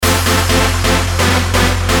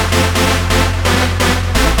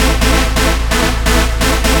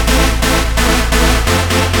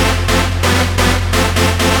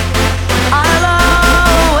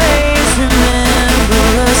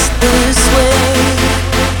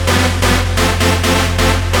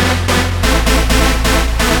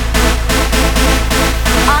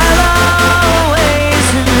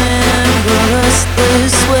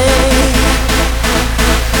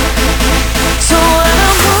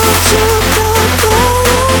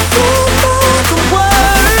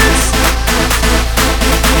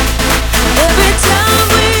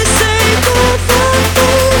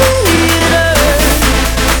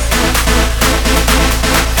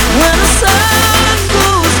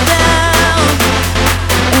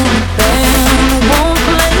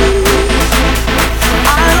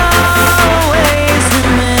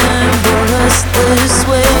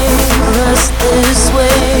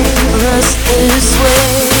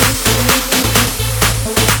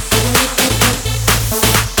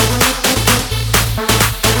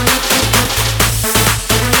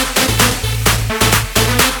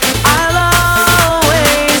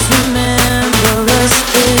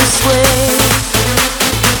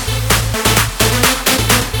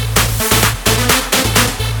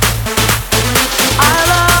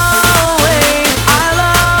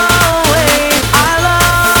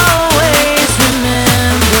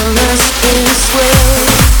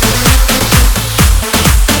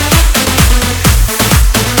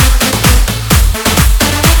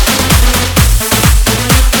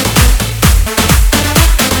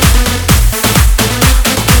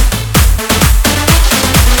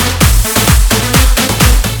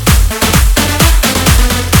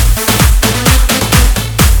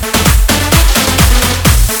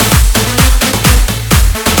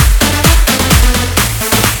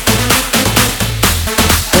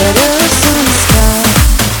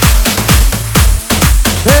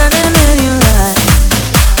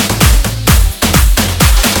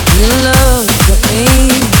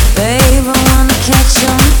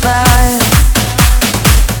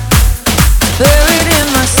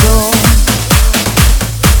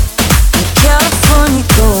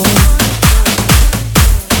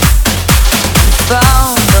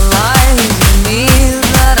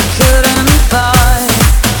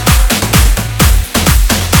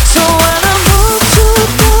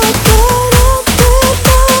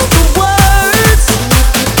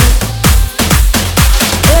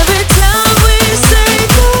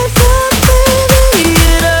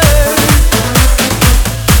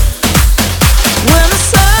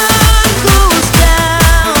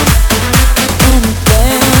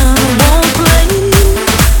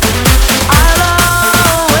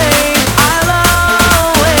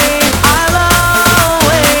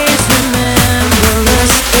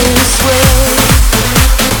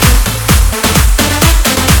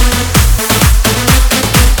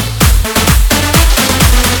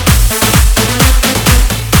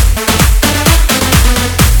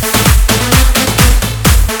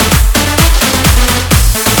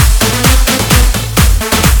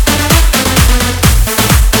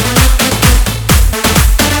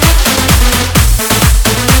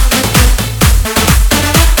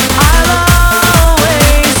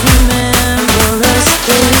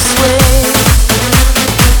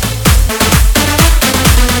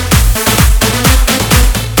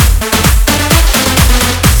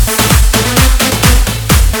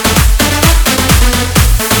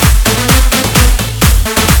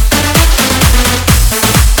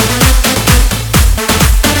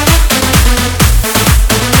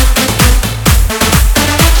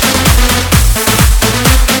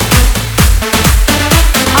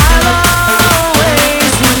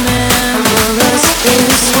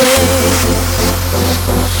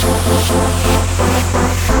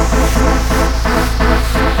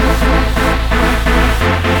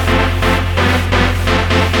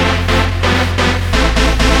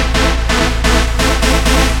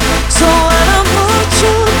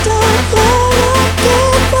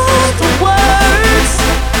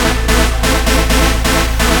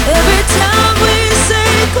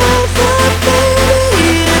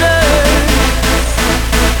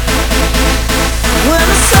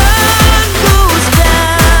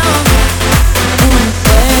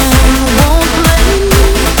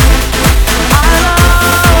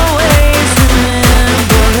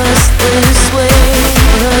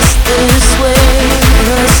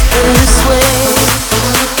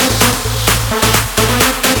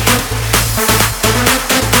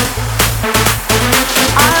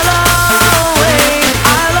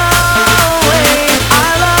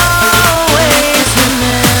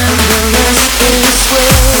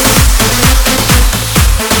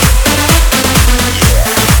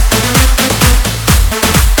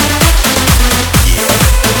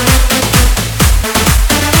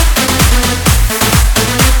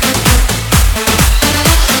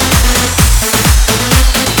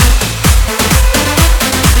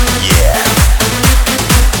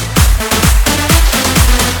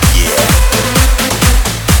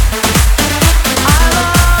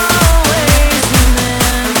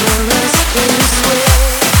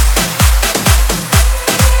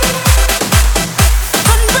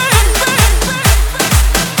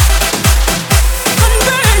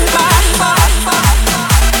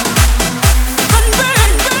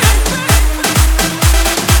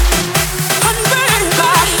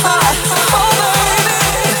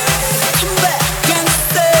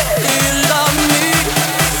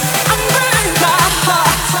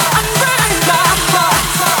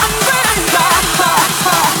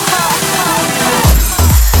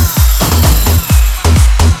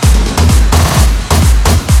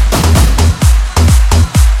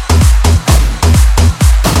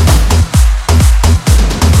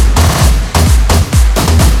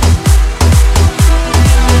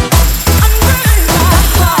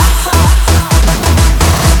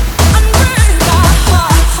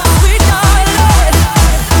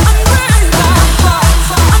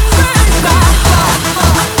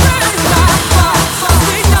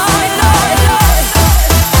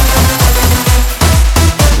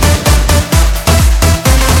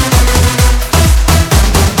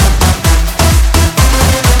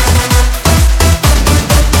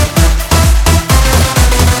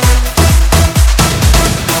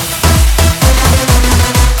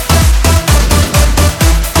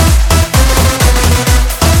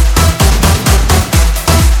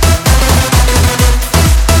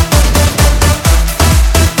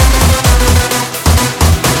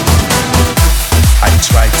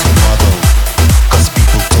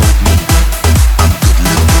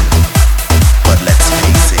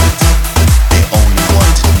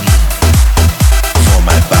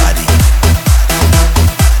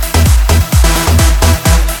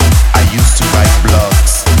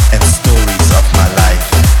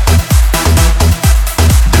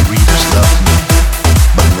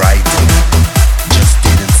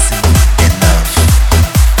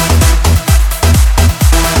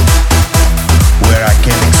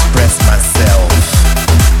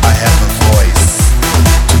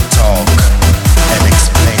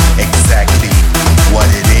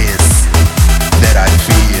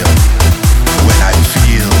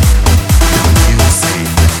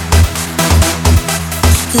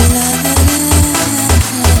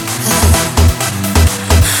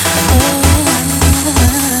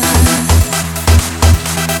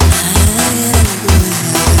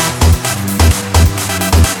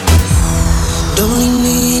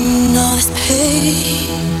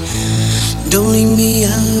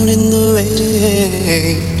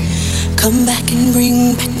Come back and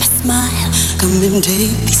bring back my smile. Come and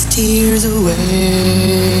take these tears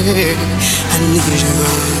away. I need your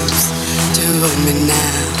arms to hold me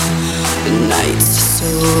now. The nights are so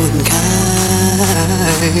unkind.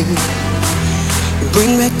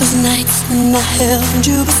 Bring back those nights when I held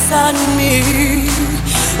you beside me.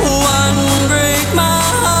 One break my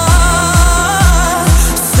heart.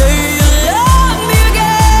 Say you love me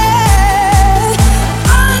again.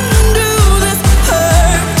 Undo this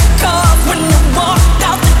hurt. 'Cause when you walked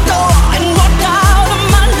out the door and walked out of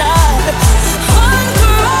my life,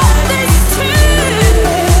 under all these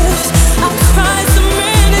tears, I cried so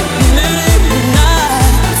many, many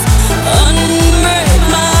nights. Unbreak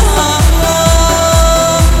my heart,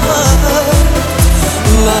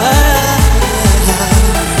 my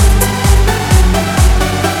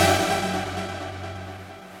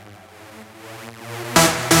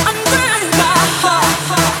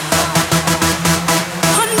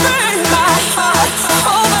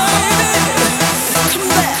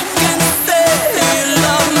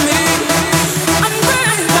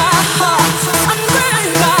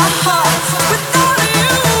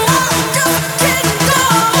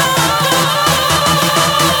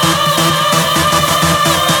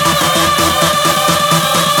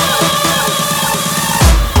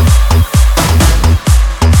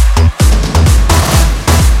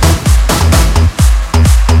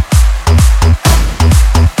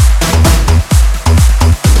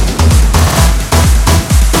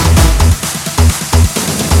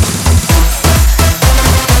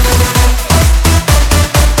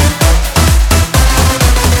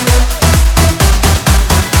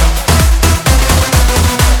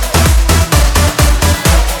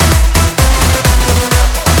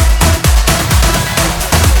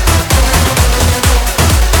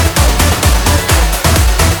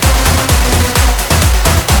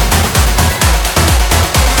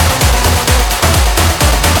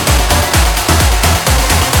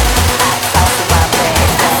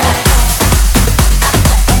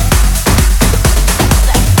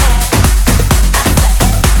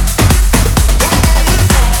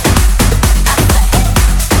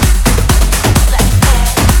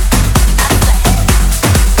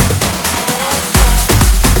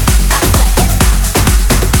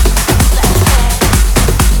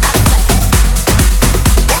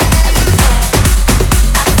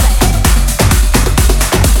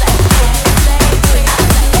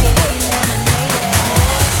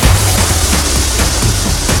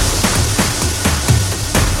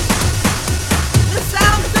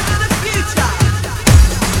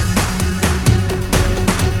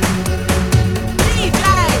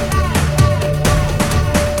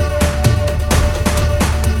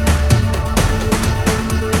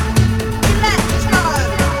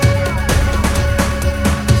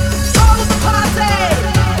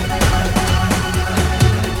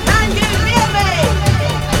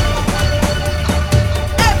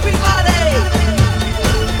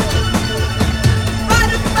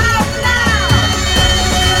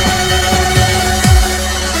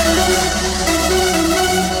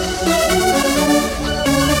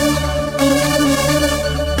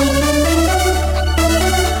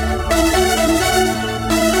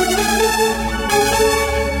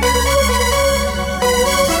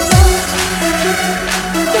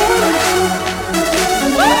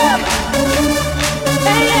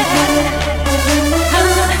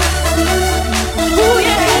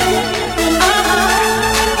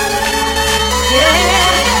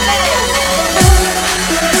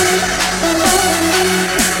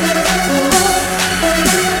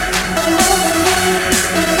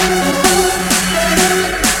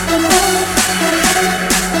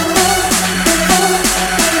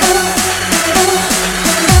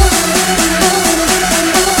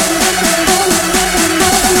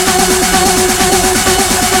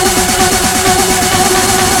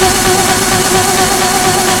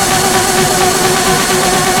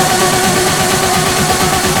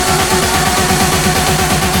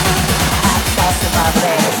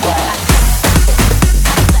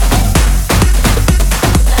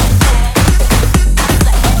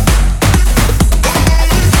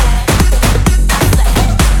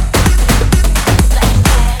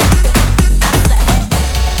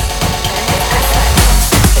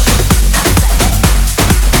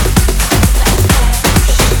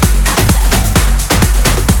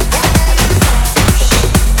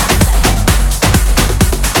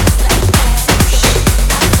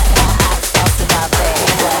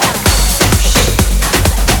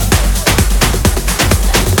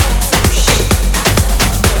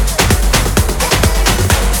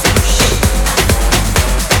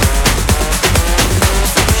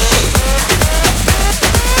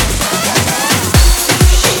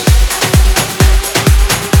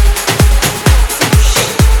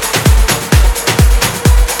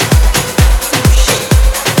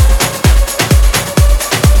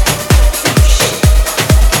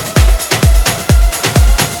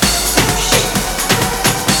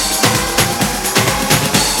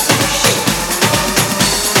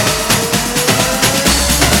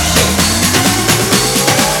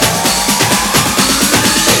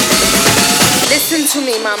to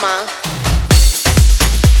me, mama.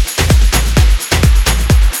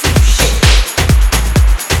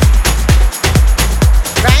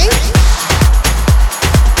 Right?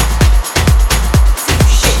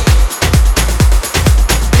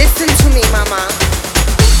 Listen to me, mama.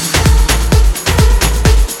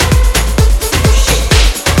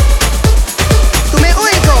 ¿Tú me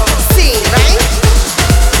oigo? Sí, right?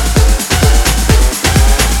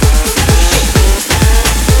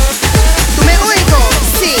 ¿Tú me oigo?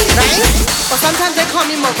 Sí, right? Or sometimes they call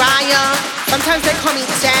me Mariah, sometimes they call me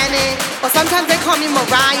Janet, or sometimes they call me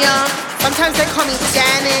Mariah, sometimes they call me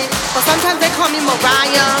Janet, or sometimes they call me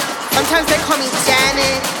Mariah, sometimes they call me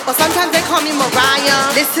Janet, or sometimes they call me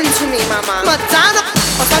Mariah. Listen to me, mama. Madonna.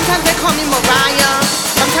 Or sometimes they call me Mariah,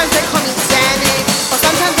 sometimes they call me Janet, or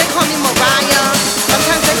sometimes they call me Mariah,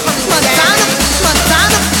 sometimes they call me Madonna.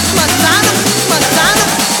 Madonna, Madonna, Madonna,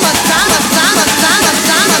 Madonna, Madonna, Madonna,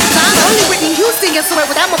 Madonna. Only Whitney Houston gets away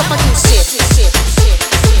with that motherfucking shit.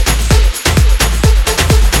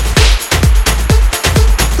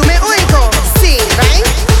 ¿Tú me oigo? Sí, right?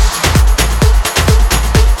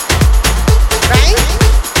 Right?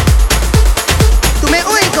 ¿Tú me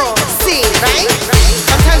oigo? Sí, right?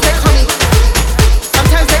 Sometimes they call me,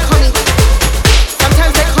 sometimes they call me,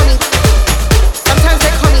 sometimes they call me, sometimes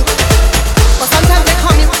they call me, or sometimes they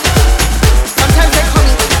call me, sometimes they call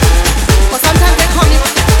me, or sometimes they call me.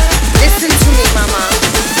 Listen to me, mama.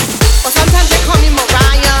 Or sometimes they call me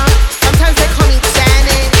Mariah, sometimes they call me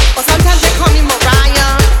Janet, or sometimes they call me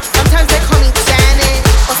Mariah, sometimes they call me Janet,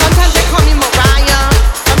 or sometimes they call me Mariah,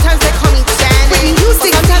 sometimes they call me Janet. Whitney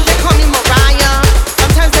Houston. Sometimes they call me Mariah,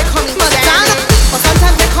 sometimes they call me Janet, or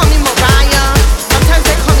sometimes they call me Mariah, sometimes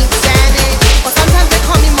they call me Janet, or sometimes they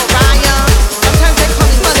call me Mariah, sometimes they call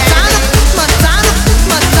me Madonna, Madonna,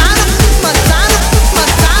 Madonna, Madonna, Madonna,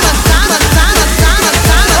 Madonna, Madonna,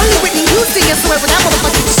 Madonna. Only Whitney Houston gets away with that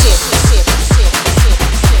motherfucking shit.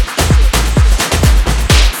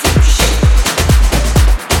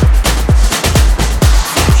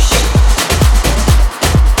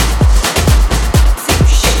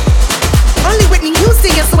 Only Whitney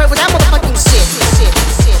Houston gets away with that motherfucking shit.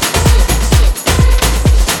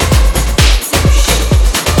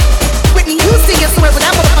 Whitney Houston gets away with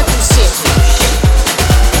that motherfucking shit.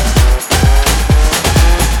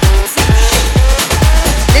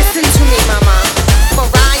 Listen to me, mama.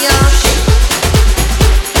 Mariah,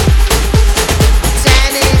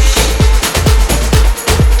 Janet,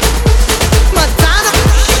 Madonna,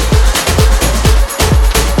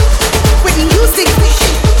 Whitney Houston.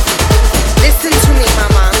 Listen to me,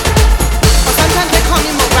 mama. Or sometimes they call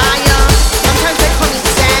me Mariah, sometimes they call me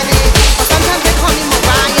Janet, or sometimes they call me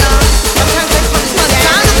Mariah, sometimes they call me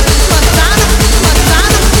Madonna, Madonna,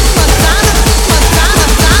 Madonna, Madonna, Madonna, Madonna,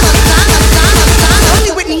 Madonna, Madonna.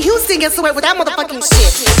 Only Whitney Houston gets away with that motherfucking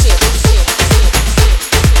shit.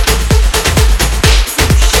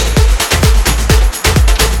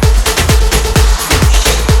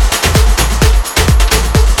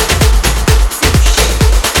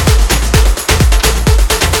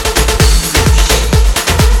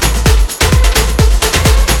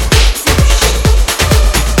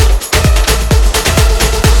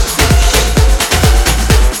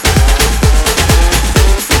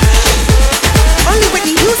 Only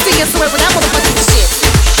Whitney Houston gets away with that motherfucking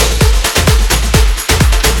shit.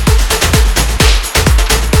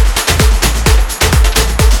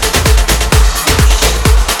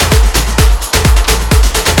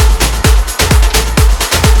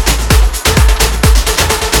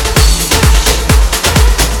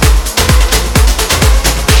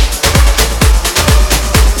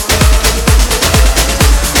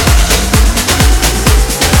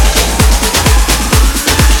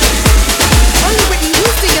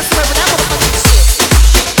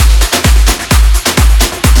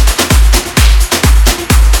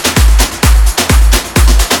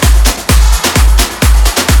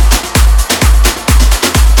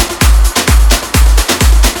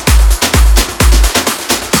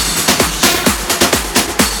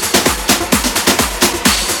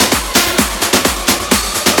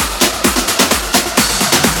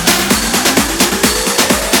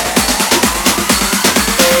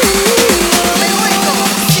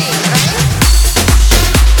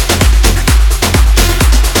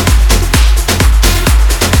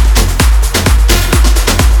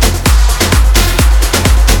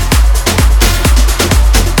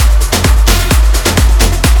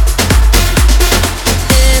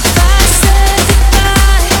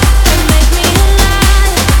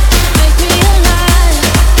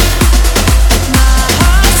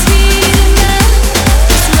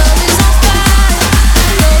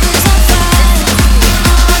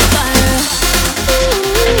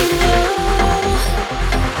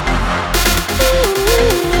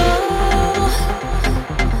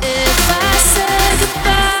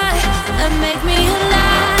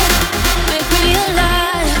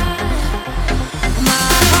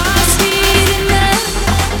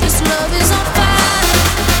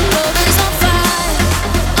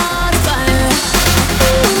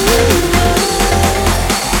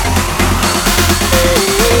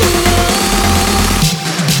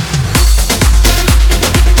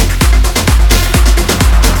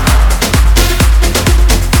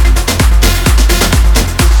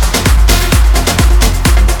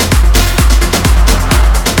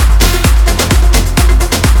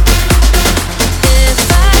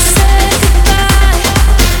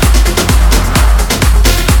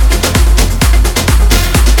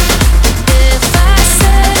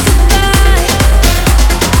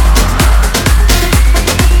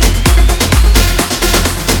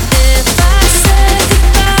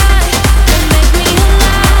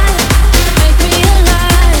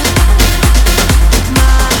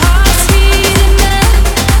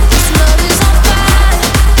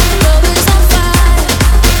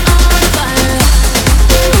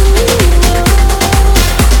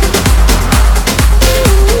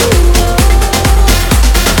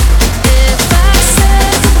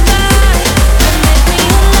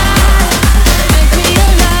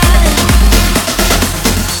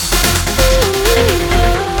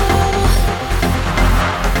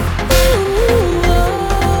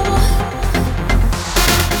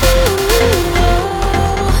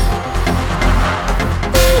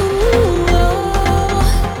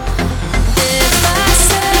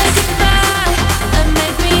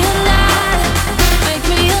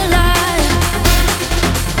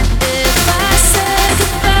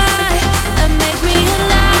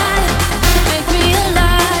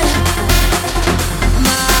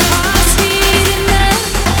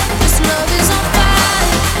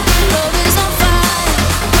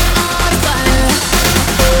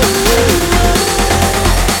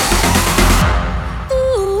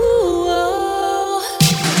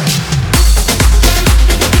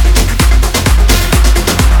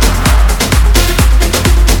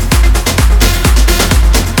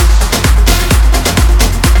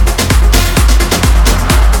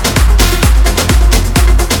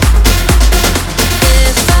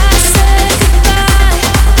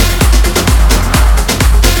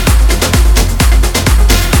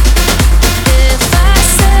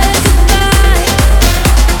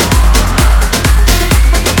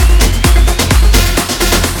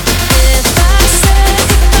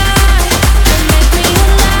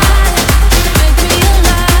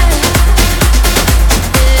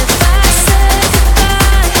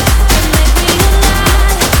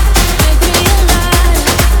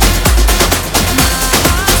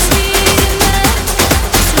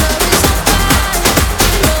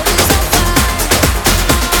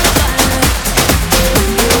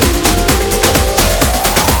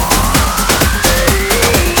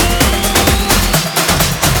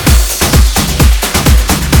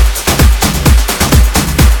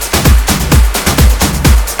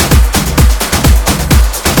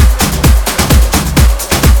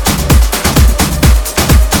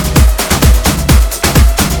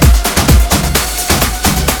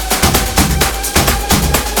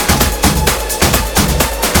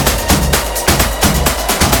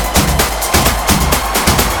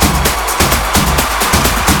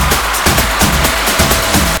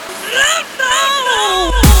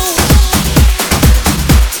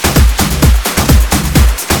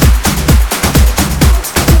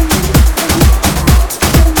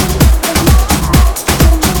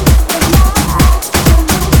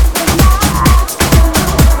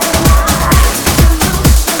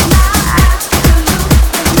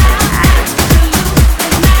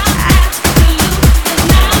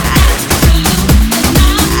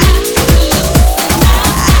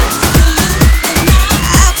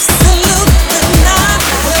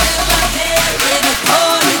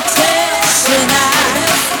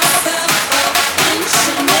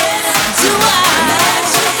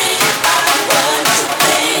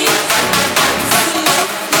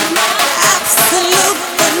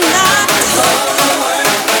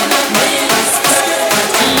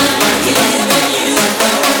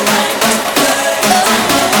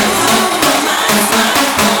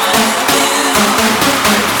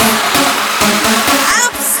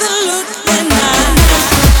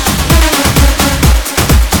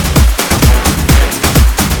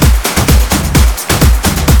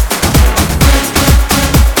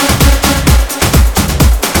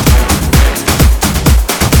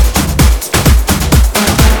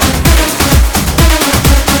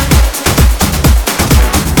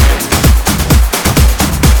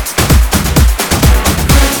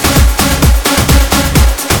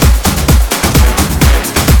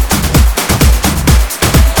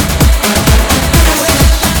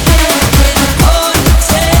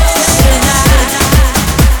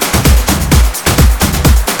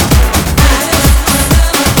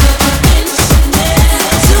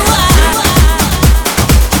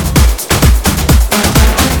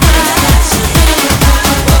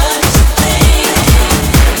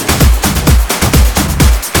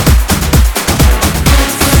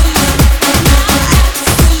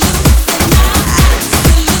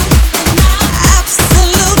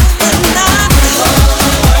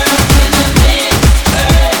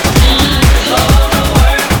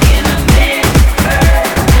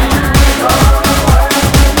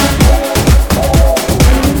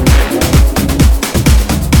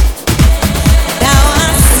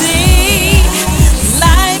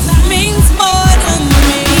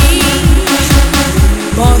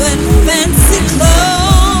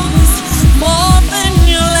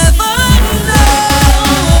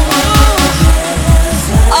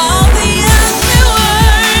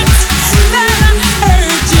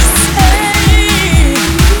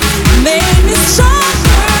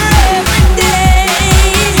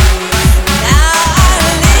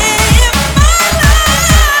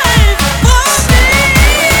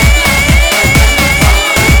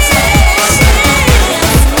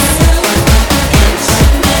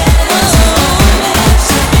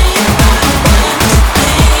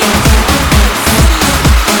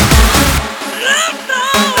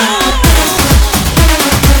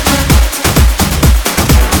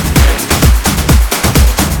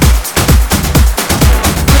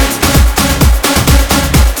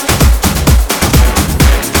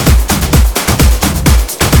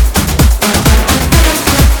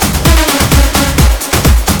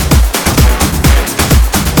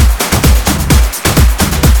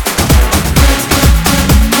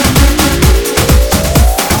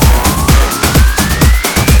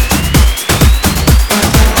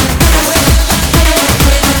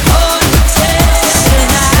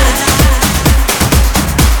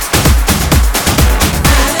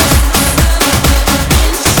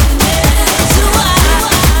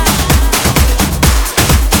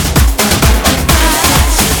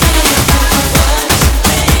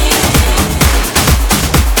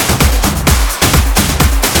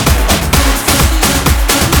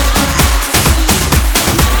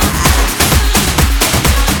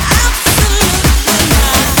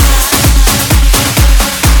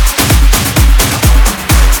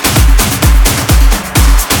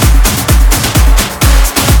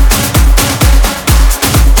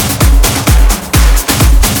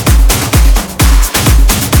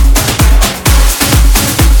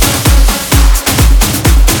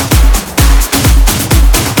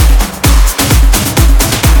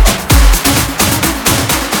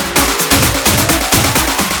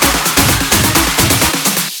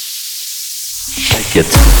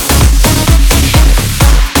 Jetzt.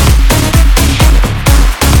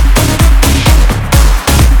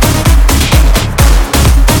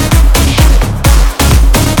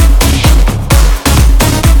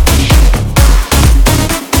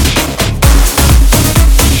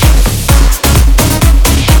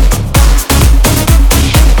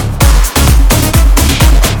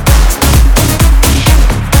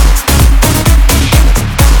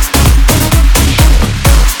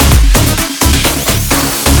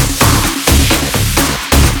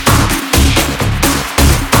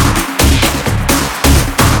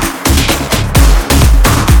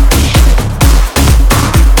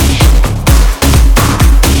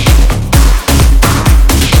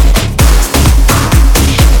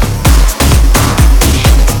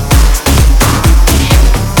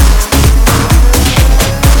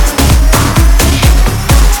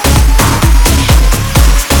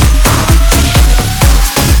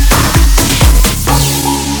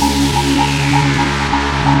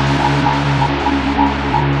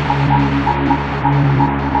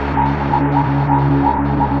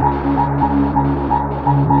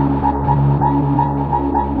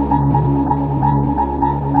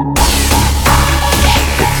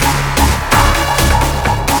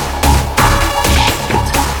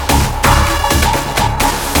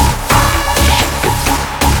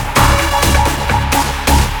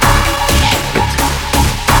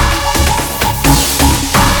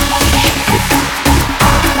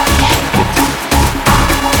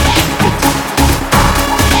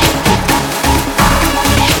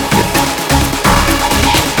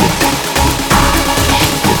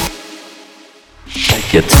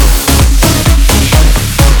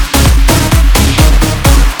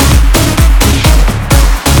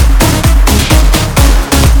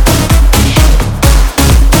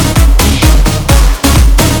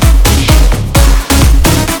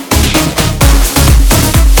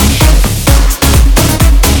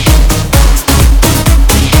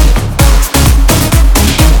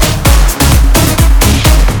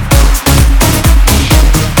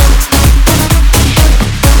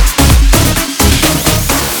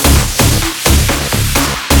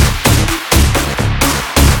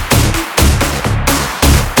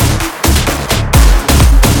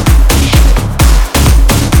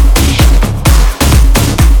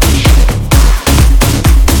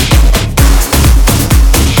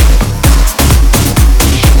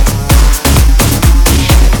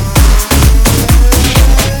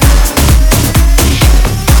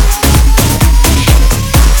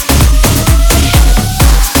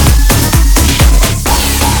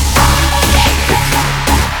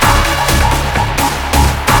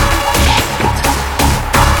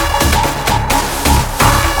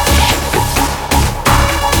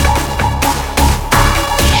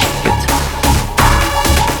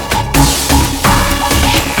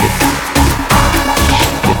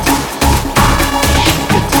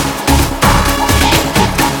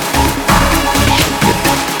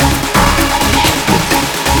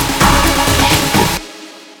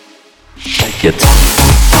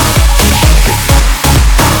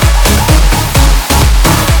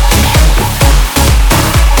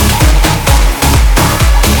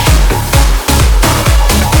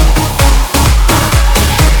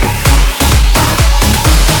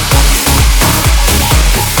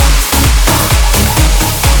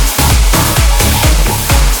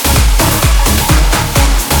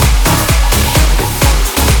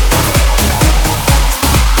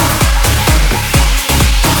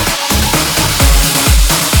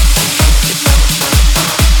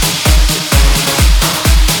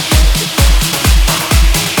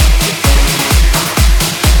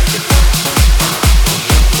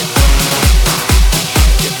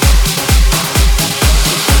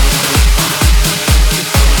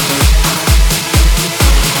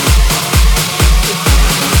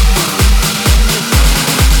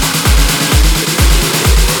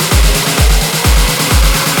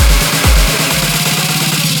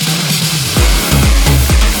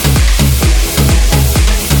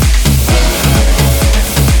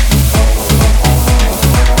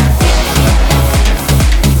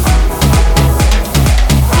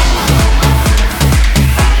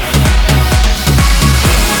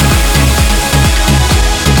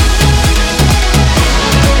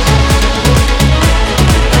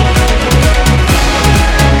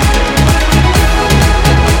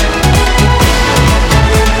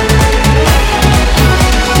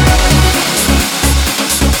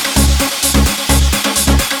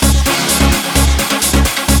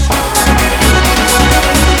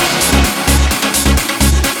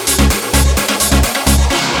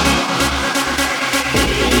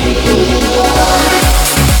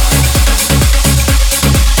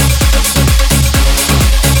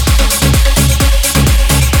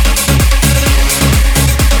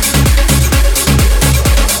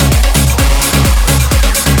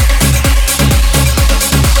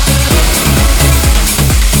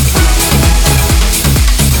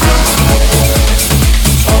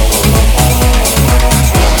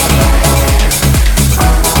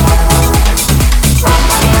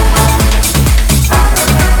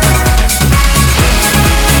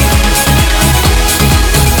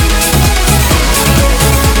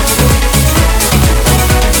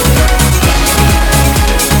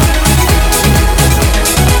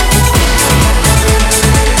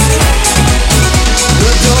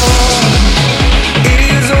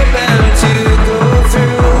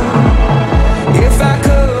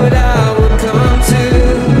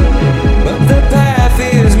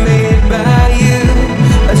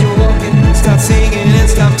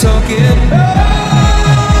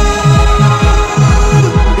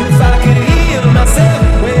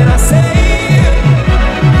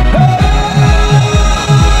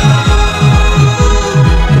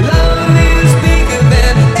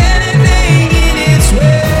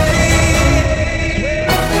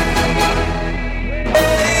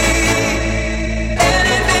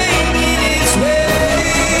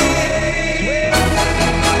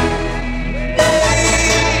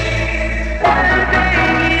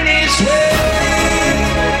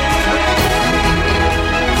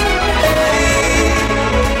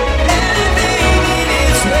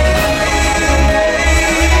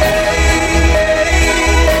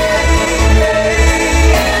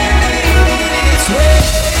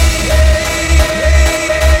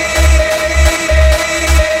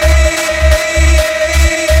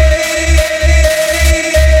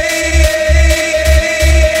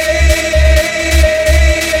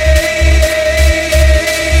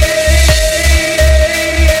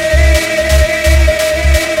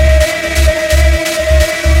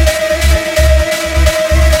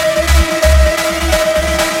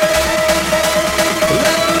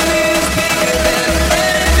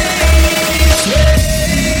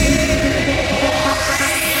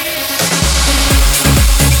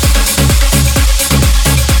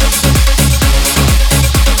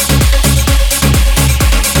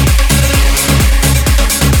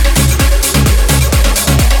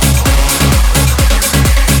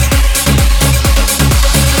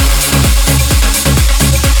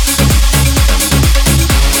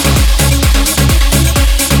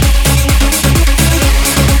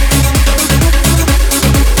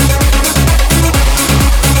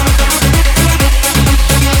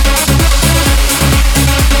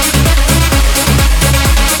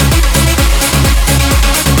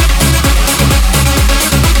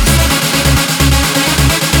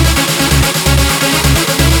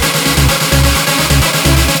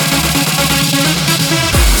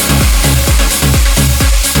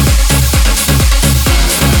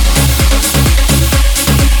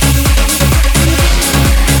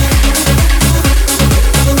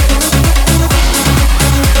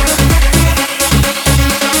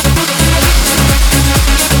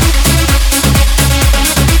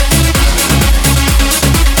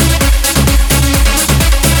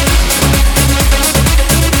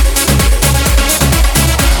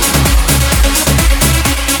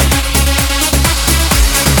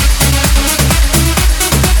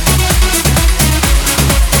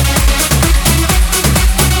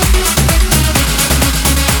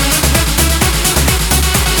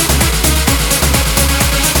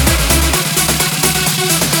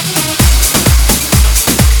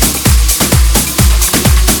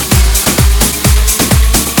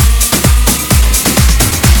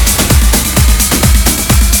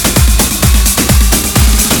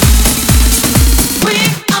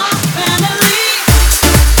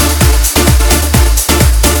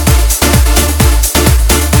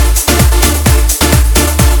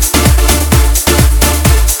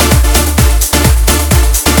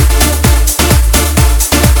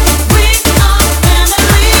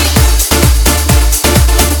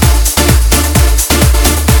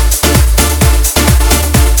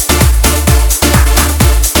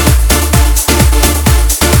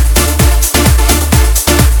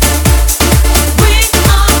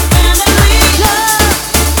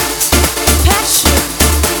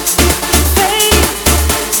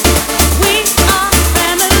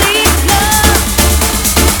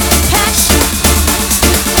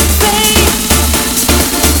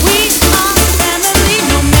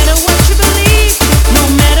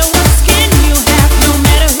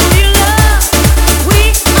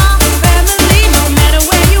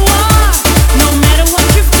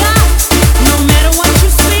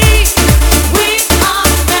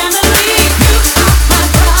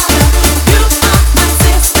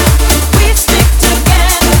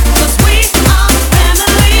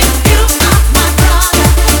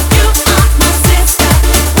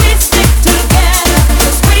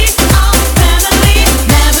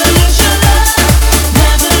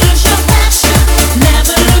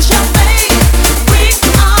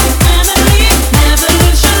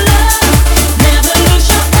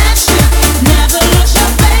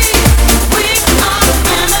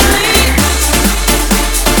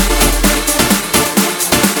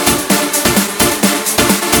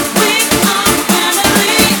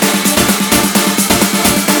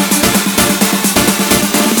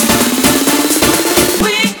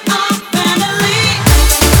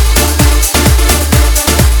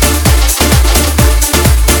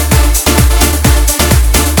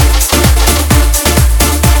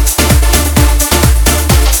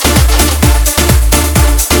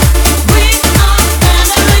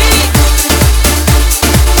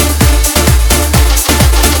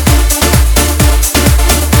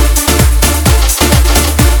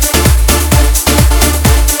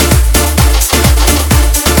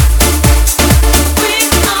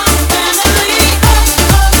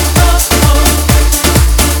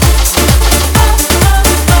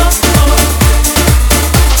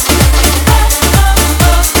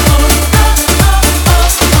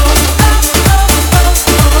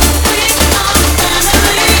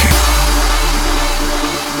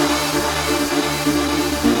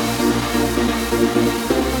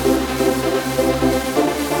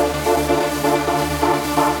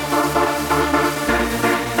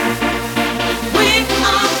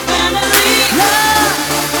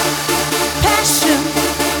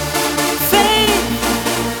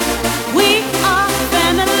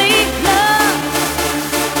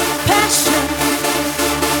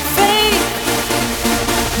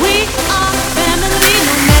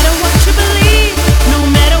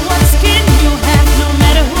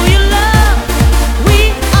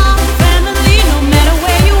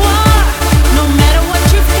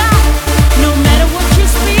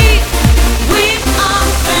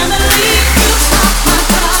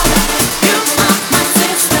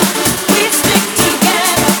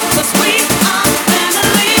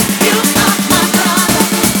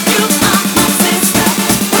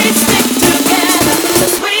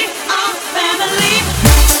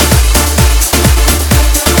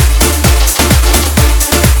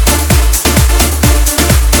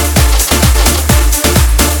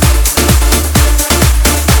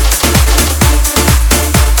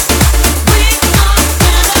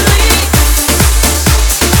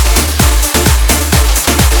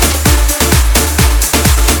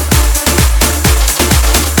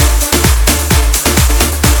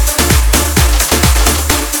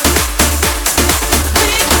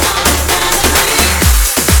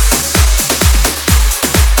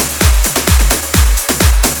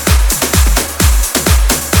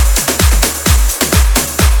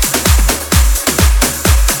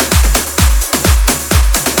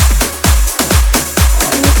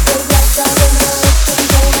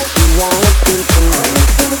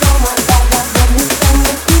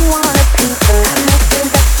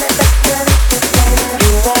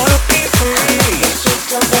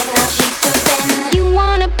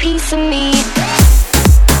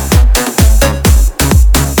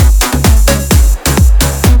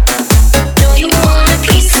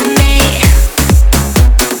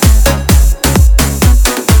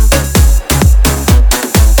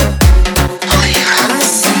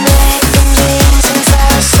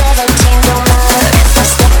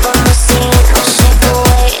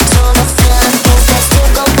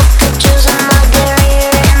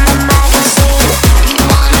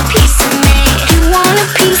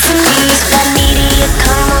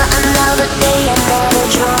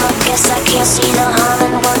 you see the harm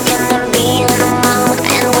in working and being a mom?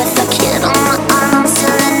 And with a kid on my arm, I'm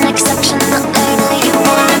still an exceptional earner. You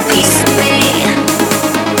want a piece of me?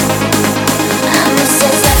 This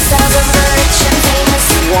is lifestyles of the rich and famous.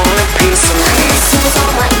 You want a piece of me? This is, oh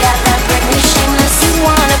my god, that Britney shameless. You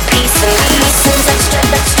want a piece of me? This is extra,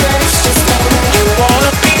 extra, it's just in. You want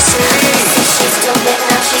a piece of me? She's too big,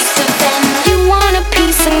 now she's too thin. You want a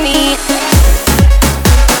piece of me?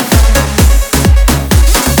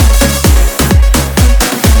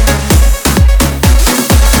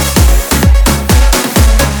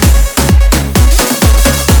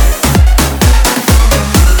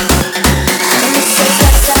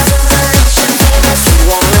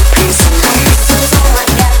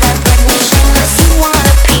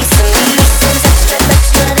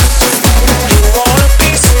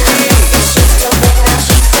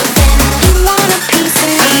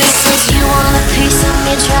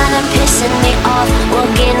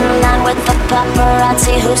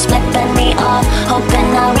 Paparazzi who's flipping me off, hoping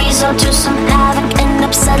I'll resort to some havoc, end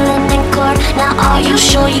up settling in court. Now are you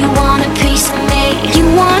sure you want a piece of me? You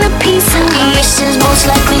want a piece of me? This is most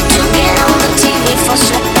likely to get on the TV for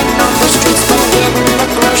slipping on the streets, for getting the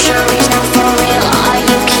groceries. Now for real, are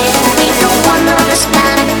you kidding me? No one of us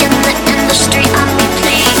panic in the industry. I mean,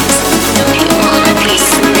 please, do you want a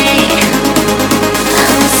piece of me?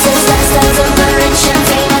 This is lifestyles of the rich and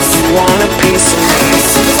famous. You want a piece of me?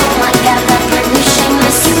 This is, oh my god, that Britney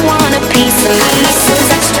shameless. You want a piece of me? This is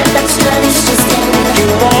extra, extra, it's just in. You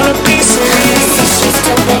want a piece of me? This is, she's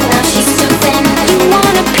too big, now she's too thin. You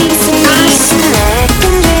want a piece of me? I've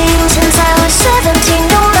been dreaming since I was 17,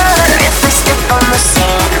 don't matter if I step on the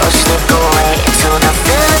scene.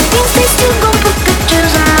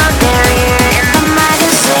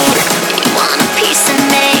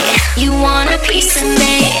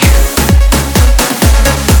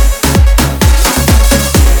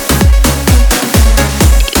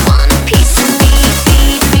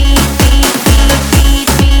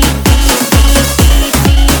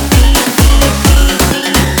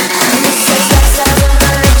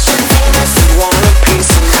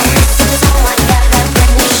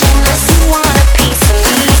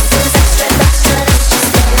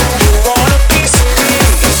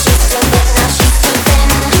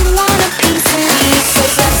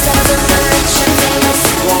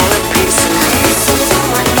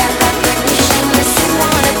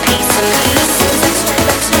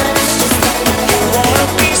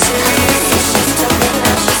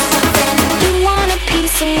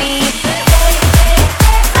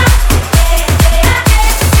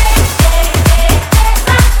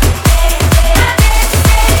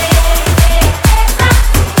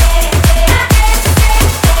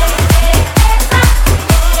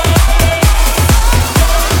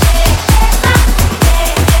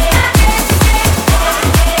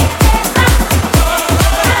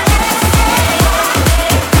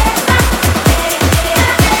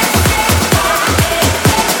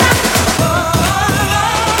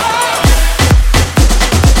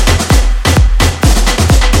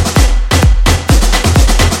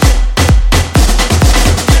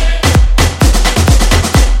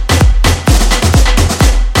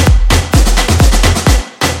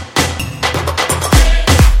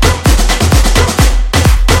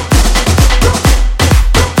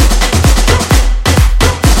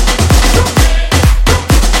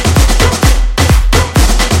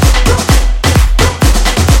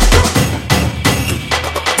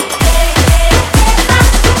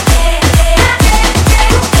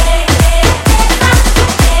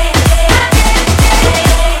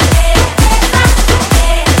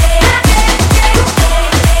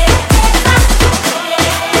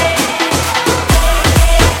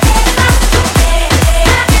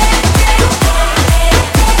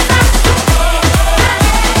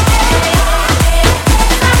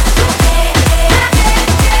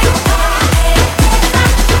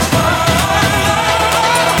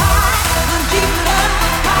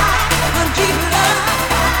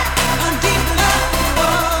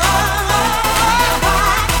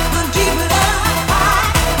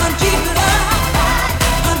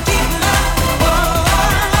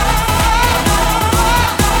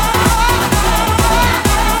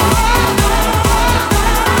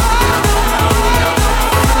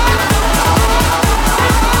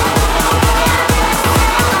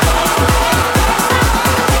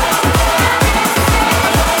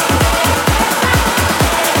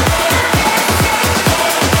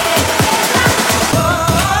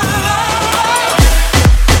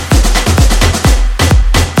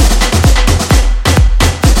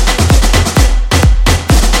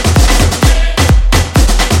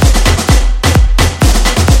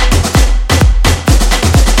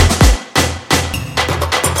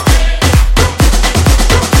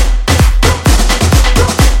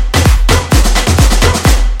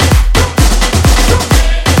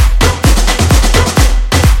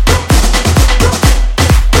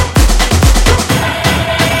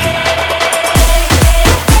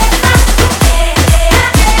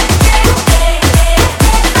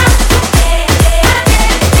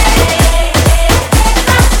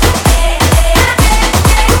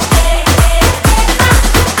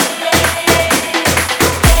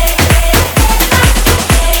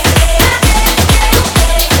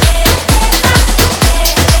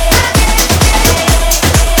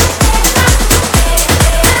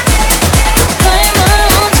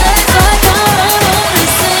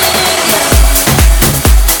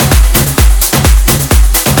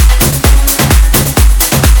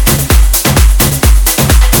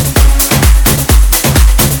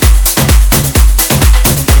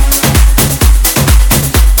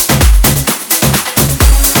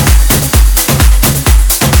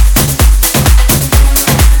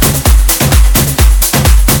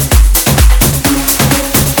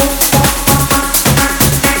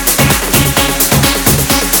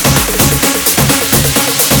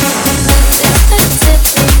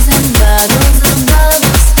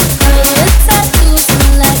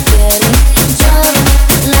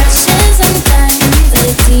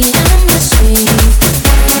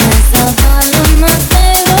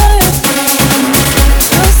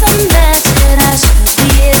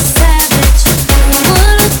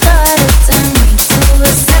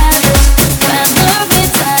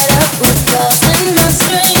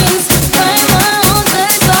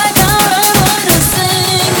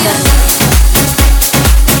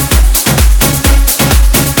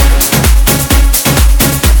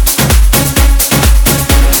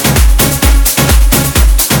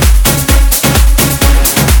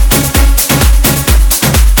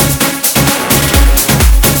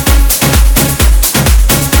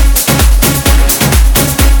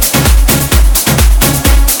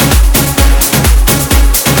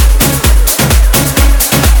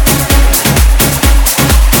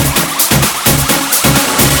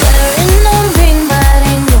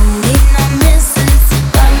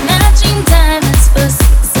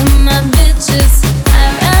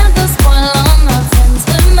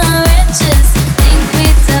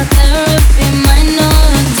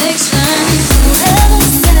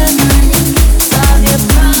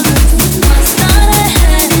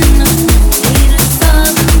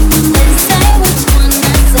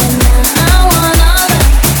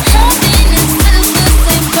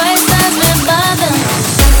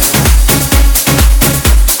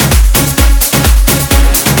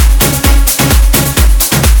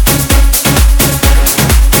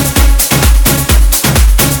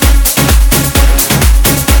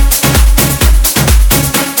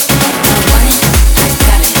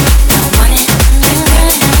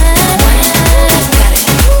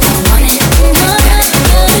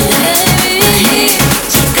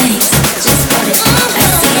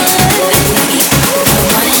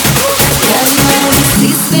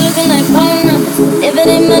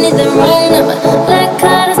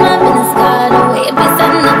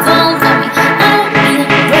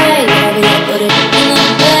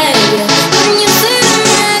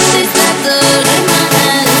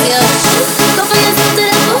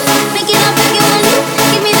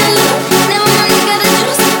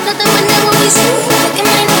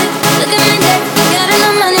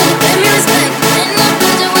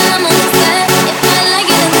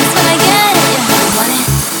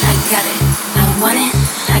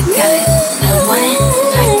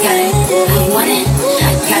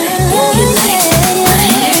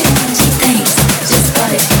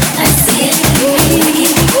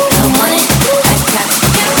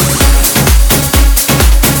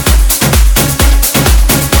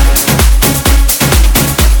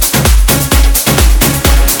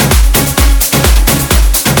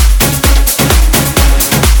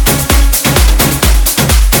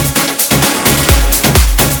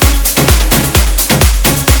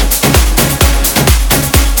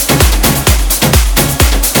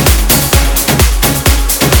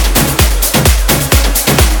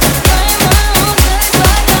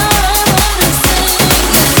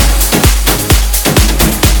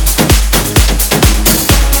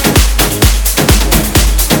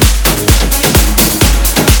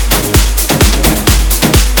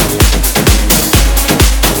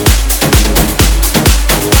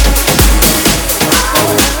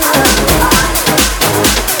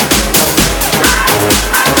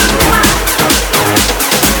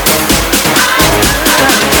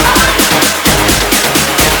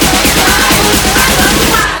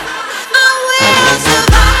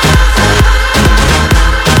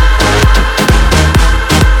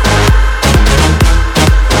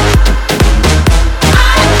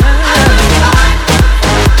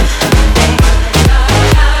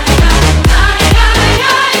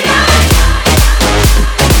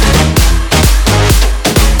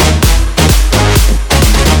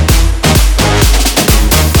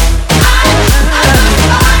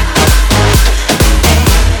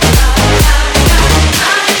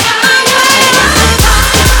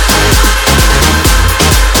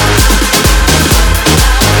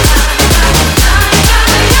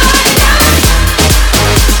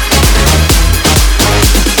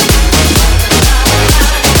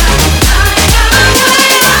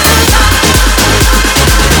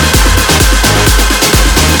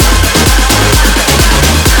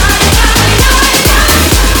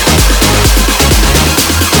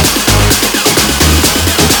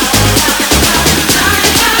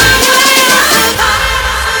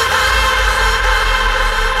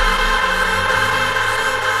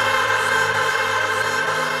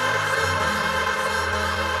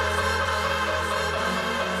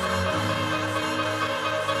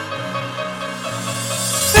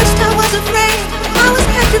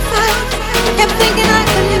 Kept thinking I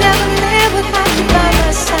could never live without you by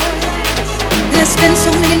my side. And I spent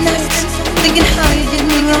so many nights thinking how you did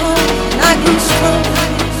me wrong. And I grew strong,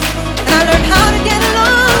 and I learned how to get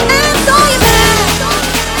along. And I saw you back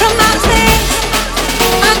from outer space.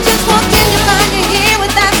 I just walked in to find you here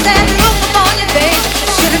with that sad look upon your face.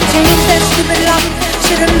 Should've changed that stupid lock.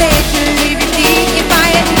 Should've made you leave your key. If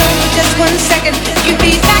I had known for just 1 second you'd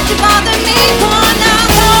be back to bother me. Come on now,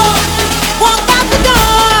 go, walk out the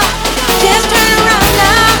door. Just turn around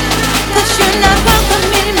now, 'cause you're not welcome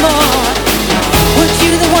anymore. Weren't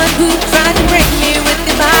you the one who tried to break me with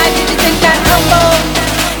goodbye? Did you think I'd humble?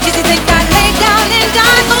 Did you think I'd lay down and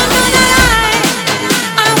die? Oh no, not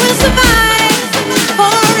I will survive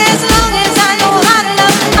for as long as I know how to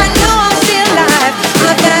love. I know I'll stay alive.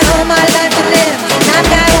 I've got all my life to live, and I've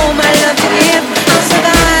got all my love to give. I'll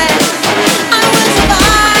survive, I will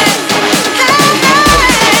survive. Hey, hey,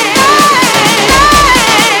 hey,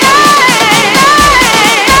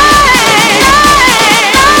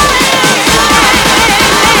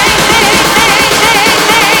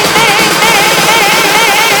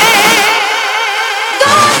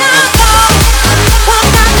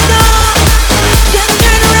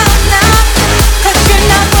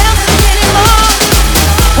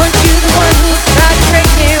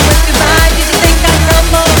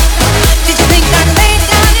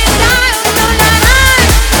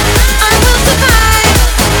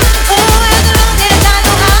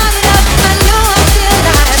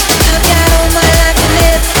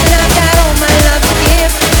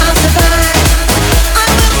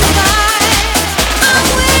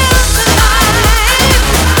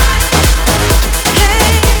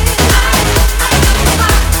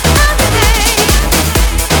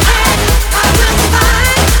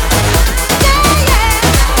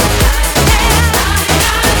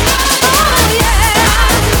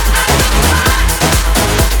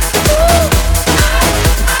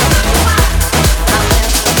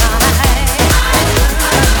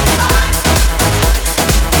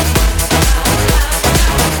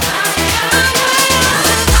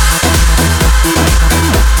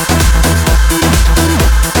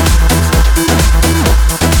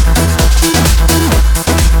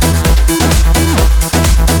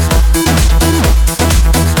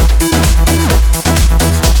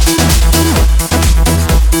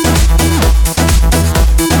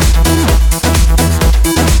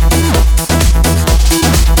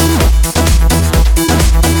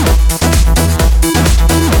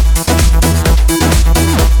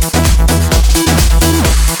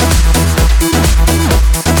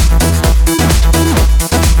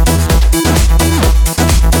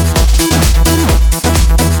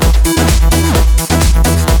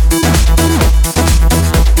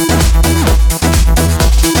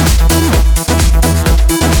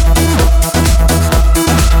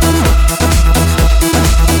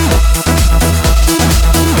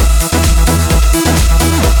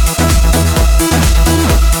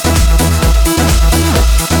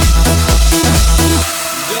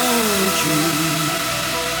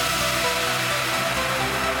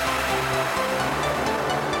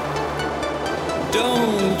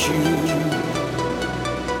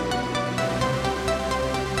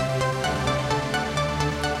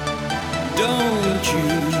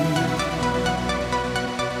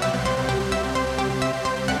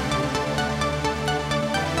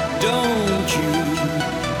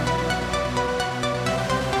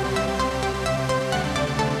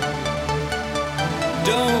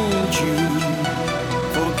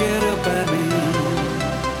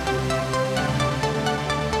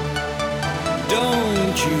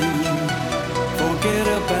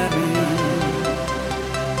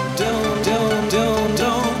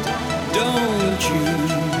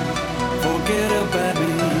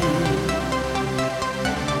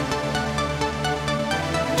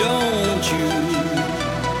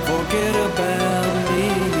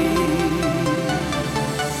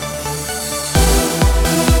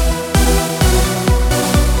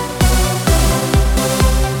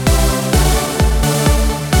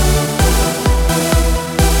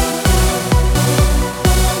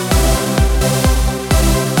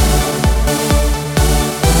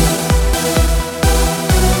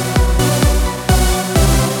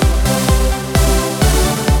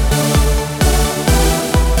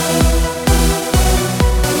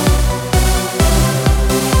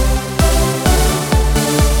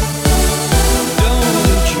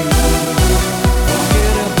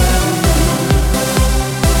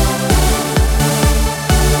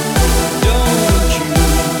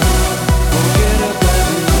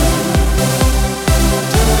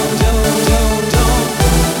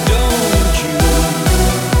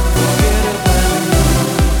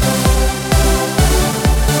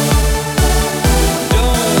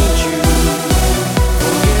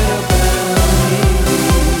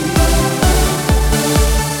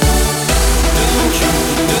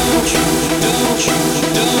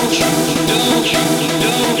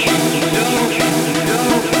 don't you